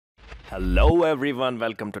Hello everyone,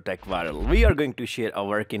 welcome to Tech Viral. We are going to share a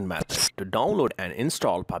working method to download and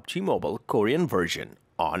install PUBG Mobile Korean version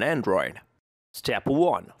on Android. Step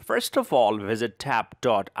 1. First of all, visit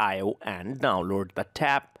taptap.io and download the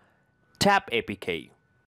taptap APK.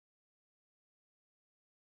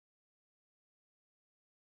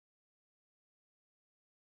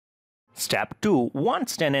 Step 2.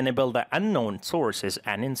 Once done, enable the unknown sources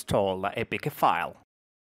and install the APK file.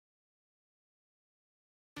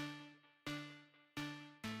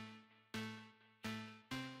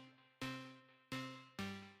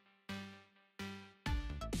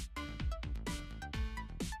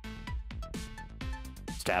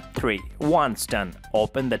 Step 3. Once done,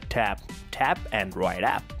 open the Tap Android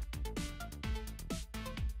app.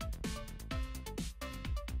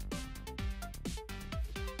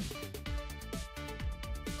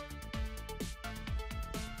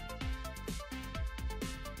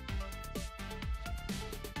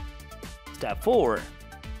 Step 4.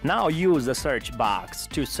 Now use the search box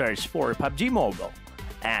to search for PUBG Mobile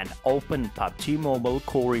and open PUBG Mobile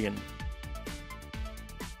Korean.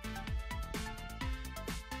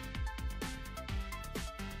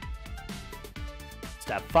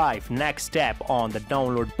 Step 5. Next step on the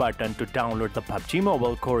download button to download the PUBG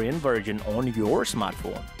Mobile Korean version on your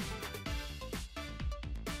smartphone.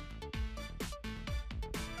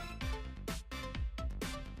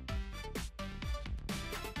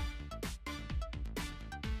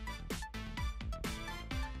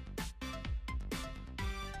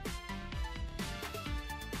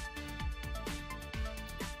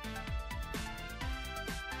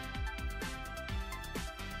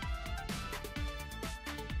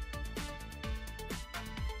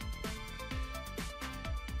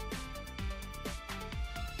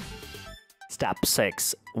 Step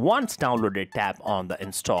 6. Once downloaded, tap on the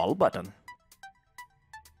install button.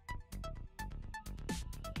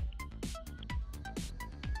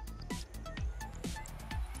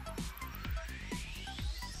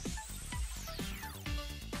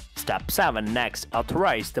 Step 7. Next,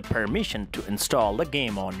 authorize the permission to install the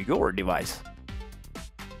game on your device.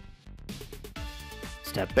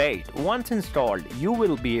 Step 8. Once installed, you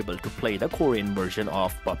will be able to play the Korean version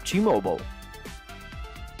of PUBG Mobile.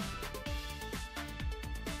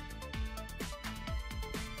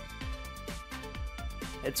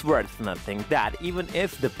 It's worth noting that even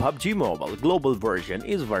if the PUBG Mobile global version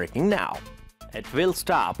is working now, it will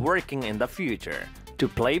stop working in the future. To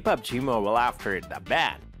play PUBG Mobile after the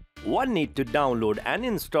ban, one need to download and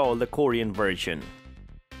install the Korean version.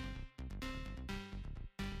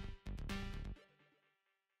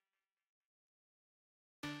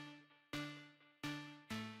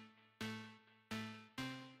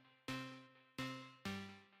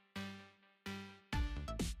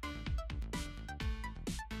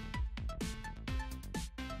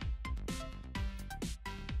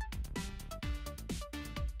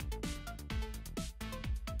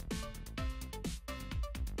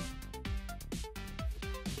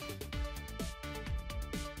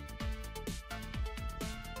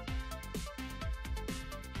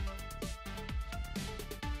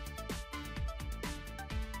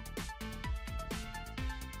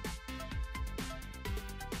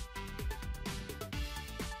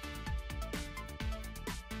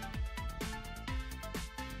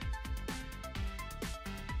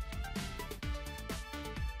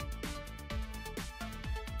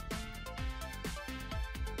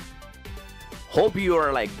 Hope you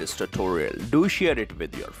are like this tutorial. Do share it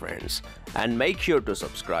with your friends and make sure to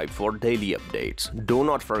subscribe for daily updates. Do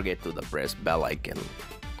not forget to press bell icon.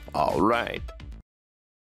 Alright.